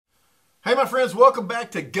Hey my friends, welcome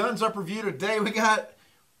back to Guns Up Review. Today we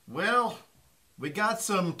got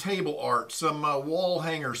some table art, some wall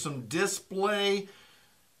hangers, some display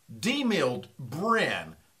Demilled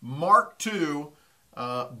Bren Mark II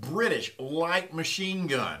British light machine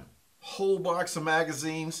gun. Whole box of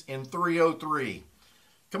magazines in 303.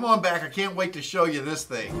 Come on back, I can't wait to show you this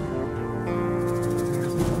thing.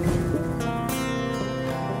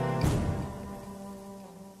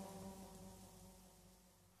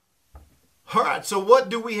 All right, so what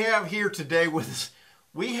do we have here today with us?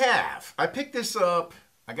 I picked this up,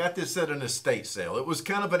 I got this at an estate sale. It was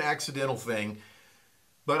kind of an accidental thing,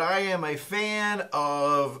 but I am a fan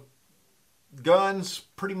of guns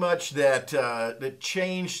pretty much that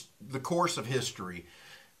changed the course of history,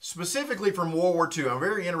 specifically from World War II. I'm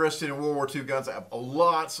very interested in World War II guns. I have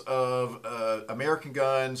lots of American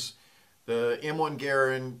guns, the M1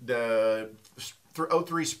 Garand, the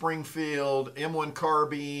 03 Springfield, M1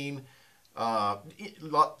 carbine,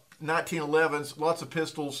 1911s, lots of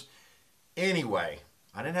pistols. Anyway,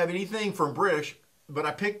 I didn't have anything from British, but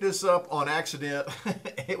I picked this up on accident.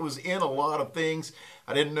 It was in a lot of things.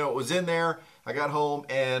 I didn't know it was in there. I got home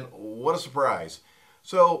and what a surprise.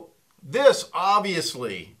 So this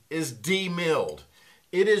obviously is demilled.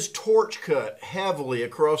 It is torch cut heavily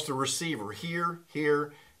across the receiver here,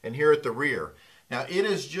 here, and here at the rear. Now it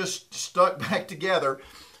is just stuck back together.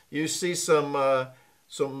 You see some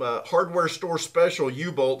hardware store special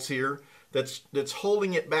U-bolts here that's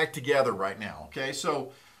holding it back together right now. Okay,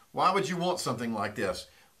 so why would you want something like this?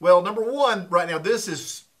 Well, number one, right now this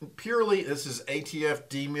is ATF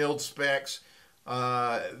demilled specs.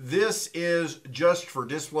 This is just for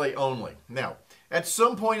display only. Now, at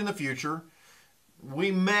some point in the future,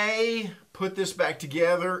 we may put this back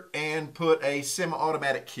together and put a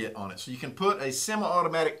semi-automatic kit on it. So you can put a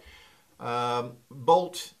semi-automatic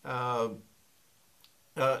bolt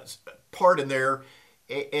part in there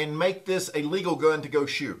and make this a legal gun to go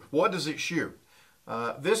shoot. What does it shoot?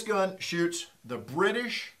 This gun shoots the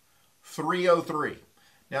British 303.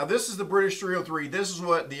 Now this is the British 303. This is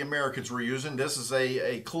what the Americans were using. This is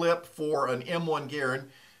a clip for an M1 Garand,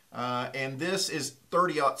 and this is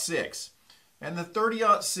 30-06. And the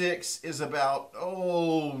 30-06 is about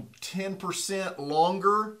 10%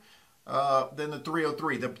 longer than the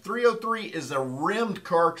 303. The 303 is a rimmed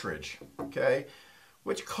cartridge, okay,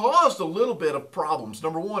 which caused a little bit of problems.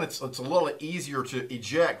 Number one, it's a little easier to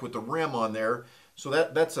eject with the rim on there, so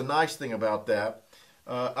that's a nice thing about that.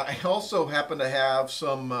 I also happen to have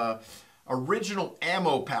some original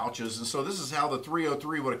ammo pouches, and so this is how the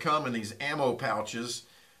 303 would have come in these ammo pouches,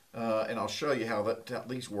 and I'll show you how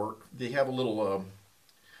these work. They have a little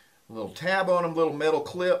tab on them, little metal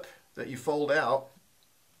clip that you fold out,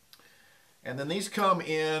 and then these come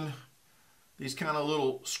in these kind of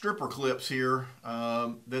little stripper clips here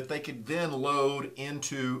that they could then load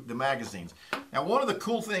into the magazines. Now, one of the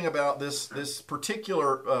cool thing about this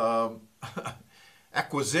particular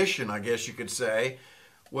acquisition, I guess you could say,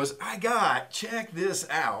 was I got, check this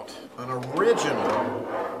out, an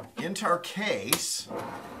original entire case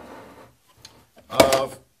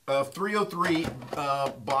of 303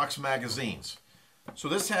 box magazines. So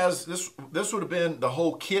this would have been the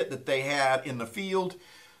whole kit that they had in the field.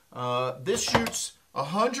 This shoots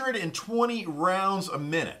 120 rounds a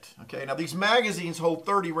minute. Okay, now these magazines hold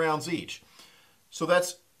 30 rounds each, so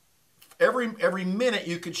that's every minute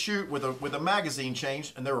you could shoot with a magazine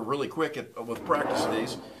change, and they were really quick with practice of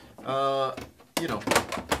these. You know,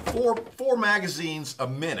 four magazines a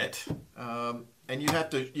minute, and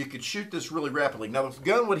you could shoot this really rapidly. Now the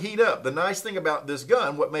gun would heat up. The nice thing about this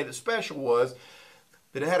gun, what made it special, was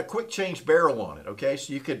that it had a quick change barrel on it. Okay,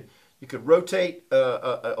 so you could rotate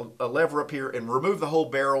a lever up here and remove the whole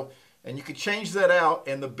barrel, and you could change that out.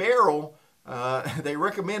 And the barrel, they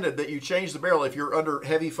recommended that you change the barrel if you're under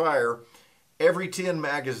heavy fire every 10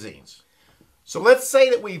 magazines. So let's say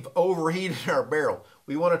that we've overheated our barrel.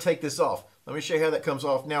 We want to take this off. Let me show you how that comes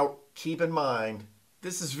off. Now, keep in mind,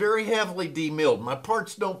 this is very heavily demilled. My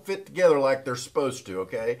parts don't fit together like they're supposed to,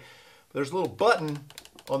 okay? There's a little button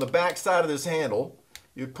on the back side of this handle.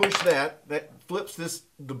 You push that flips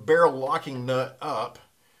the barrel locking nut up,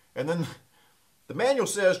 and then the manual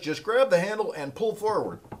says just grab the handle and pull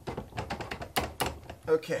forward.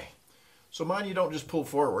 Okay, so mine you don't just pull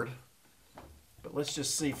forward, but let's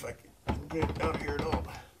just see if I can get it out here at all.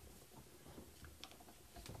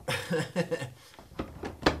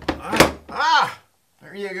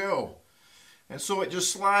 There you go. And so it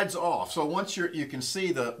just slides off. So once you can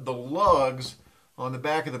see the lugs on the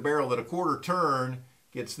back of the barrel at a quarter turn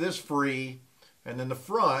gets this free, and then the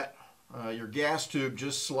front, your gas tube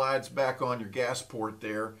just slides back on your gas port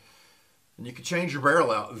there. And you can change your barrel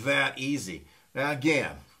out that easy. Now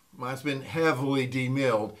again, mine's been heavily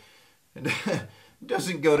demilled and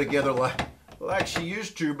doesn't go together like she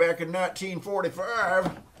used to back in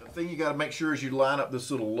 1945. The thing you got to make sure is you line up this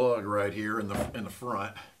little lug right here in the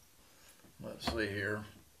front. Let's see here.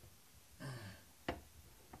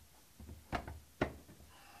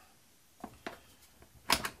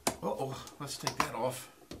 Uh-oh, let's take that off.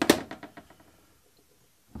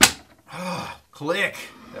 Ah, click.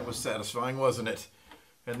 That was satisfying, wasn't it?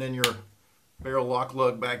 And then your barrel lock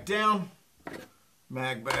lug back down,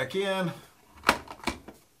 mag back in,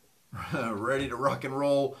 ready to rock and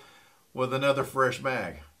roll with another fresh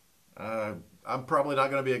mag. I'm probably not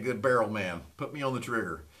going to be a good barrel man. Put me on the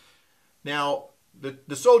trigger. Now,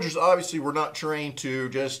 the soldiers obviously were not trained to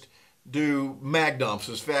just do mag dumps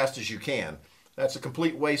as fast as you can. That's a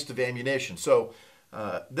complete waste of ammunition. So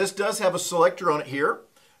this does have a selector on it here.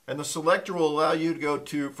 And the selector will allow you to go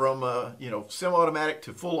from semi-automatic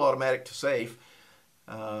to full automatic to safe.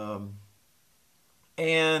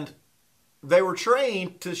 And they were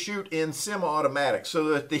trained to shoot in semi-automatic so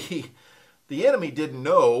that the enemy didn't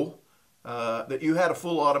know that you had a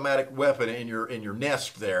full automatic weapon in your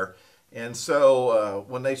nest there. And so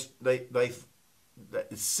when it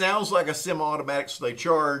sounds like a semi-automatic, so they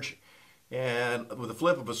charge, and with the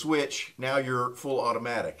flip of a switch, now you're full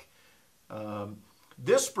automatic.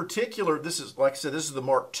 This is, like I said, this is the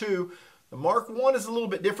Mark II. The Mark I is a little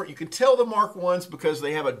bit different. You can tell the Mark I's because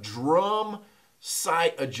they have a drum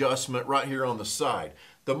sight adjustment right here on the side.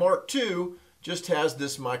 The Mark II just has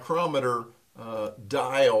this micrometer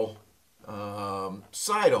dial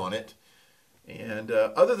sight on it. And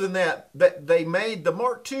other than that, the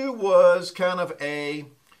Mark II was kind of a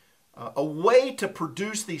way to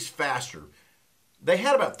produce these faster. They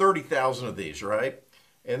had about 30,000 of these, right?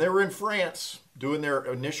 And they were in France doing their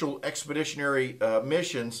initial expeditionary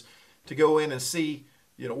missions to go in and see,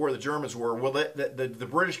 where the Germans were. Well, the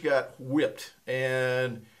British got whipped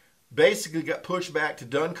and basically got pushed back to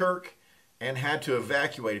Dunkirk and had to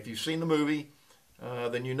evacuate. If you've seen the movie,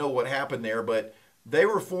 then you know what happened there. But they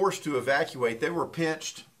were forced to evacuate. They were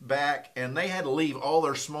pinched back, and they had to leave all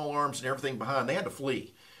their small arms and everything behind. They had to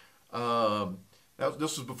flee. This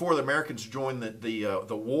was before the Americans joined the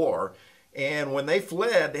war. And when they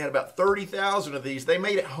fled, they had about 30,000 of these. They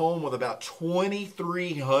made it home with about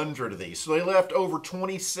 2,300 of these. So they left over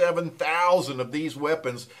 27,000 of these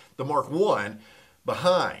weapons, the Mark I,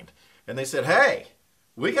 behind. And they said, hey,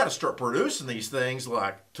 we got to start producing these things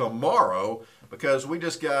like tomorrow because we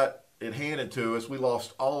just got it handed to us. We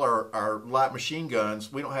lost all our light machine guns.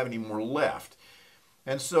 We don't have any more left.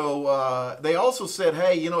 And so they also said,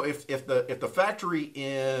 hey, if the factory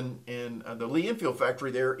in the Lee Enfield factory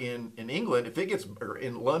there in England, if it gets, or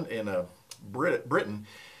in London, Britain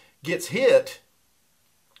gets hit,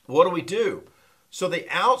 what do we do? So they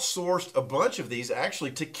outsourced a bunch of these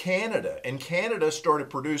actually to Canada, and Canada started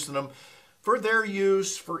producing them for their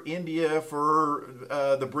use, for India, for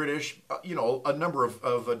the British, a number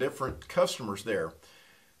of different customers there.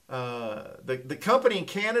 The company in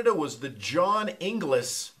Canada was the John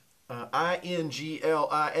Inglis,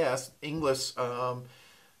 I-N-G-L-I-S, Inglis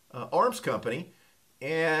Arms Company.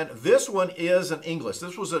 And this one is an Inglis.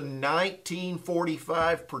 This was a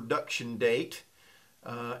 1945 production date.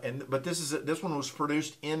 But this one was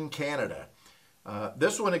produced in Canada.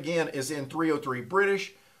 This one, again, is in 303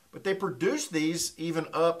 British. But they produced these even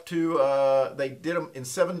up to, they did them in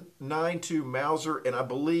 7.92 Mauser, and I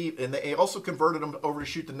believe, and they also converted them over to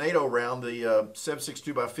shoot the NATO round, the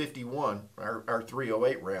 7.62 by 51, our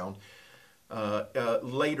 308 round,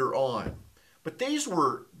 later on. But these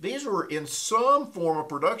were in some form of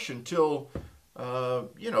production till,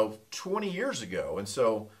 20 years ago. And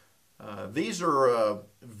so these are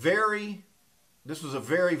this was a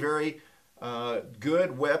very, very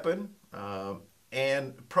good weapon.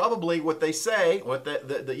 And probably what they say, what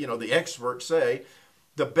the experts say,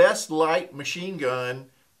 the best light machine gun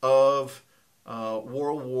of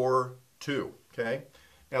World War II. Okay.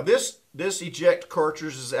 Now this eject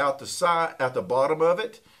cartridge is out the side, at the bottom of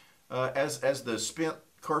it, as the spent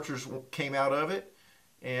cartridge came out of it,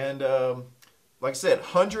 and like I said,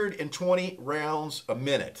 120 rounds a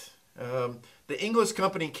minute. The Inglis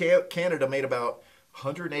company in Canada made about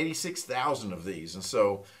 186,000 of these, and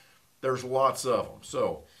so there's lots of them.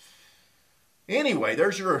 So anyway,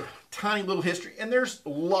 there's your tiny little history. And there's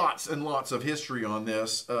lots and lots of history on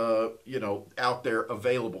this, out there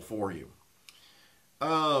available for you.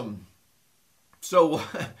 So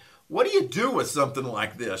what do you do with something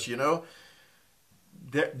like this,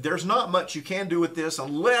 There's not much you can do with this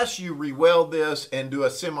unless you re-weld this and do a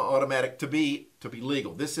semi-automatic to be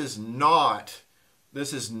legal. This is not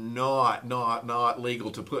This is not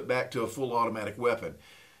legal to put back to a full automatic weapon.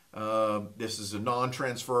 This is a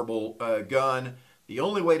non-transferable gun. The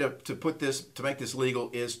only way to make this legal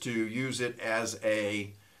is to use it as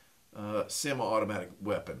a semi-automatic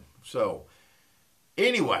weapon. So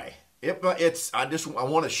anyway, I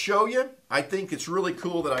want to show you. I think it's really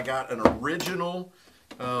cool that I got an original,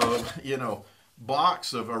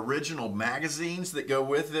 box of original magazines that go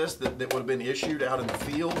with this that would have been issued out in the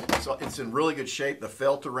field. So it's in really good shape. The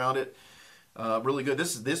felt around it, really good.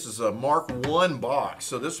 This is a Mark I box.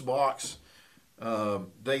 So this box,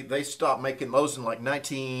 they stopped making those in like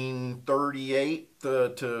 1938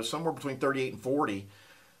 to somewhere between 38 and 40.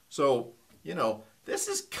 So, this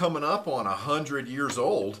is coming up on 100 years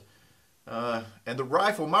old. And the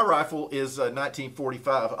rifle, my rifle is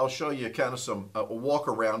 1945. I'll show you kind of some a walk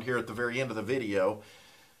around here at the very end of the video.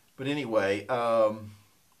 But anyway,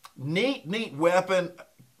 neat weapon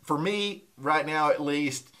for me right now, at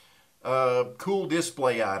least. Cool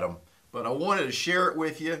display item. But I wanted to share it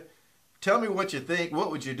with you. Tell me what you think.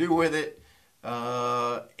 What would you do with it?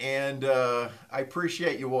 And I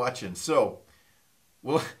appreciate you watching. So,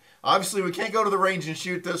 well, obviously we can't go to the range and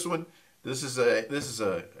shoot this one. This is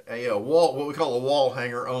a wall, what we call a wall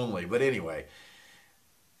hanger only. But anyway,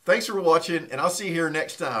 thanks for watching, and I'll see you here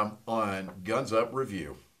next time on Guns Up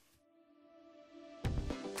Review.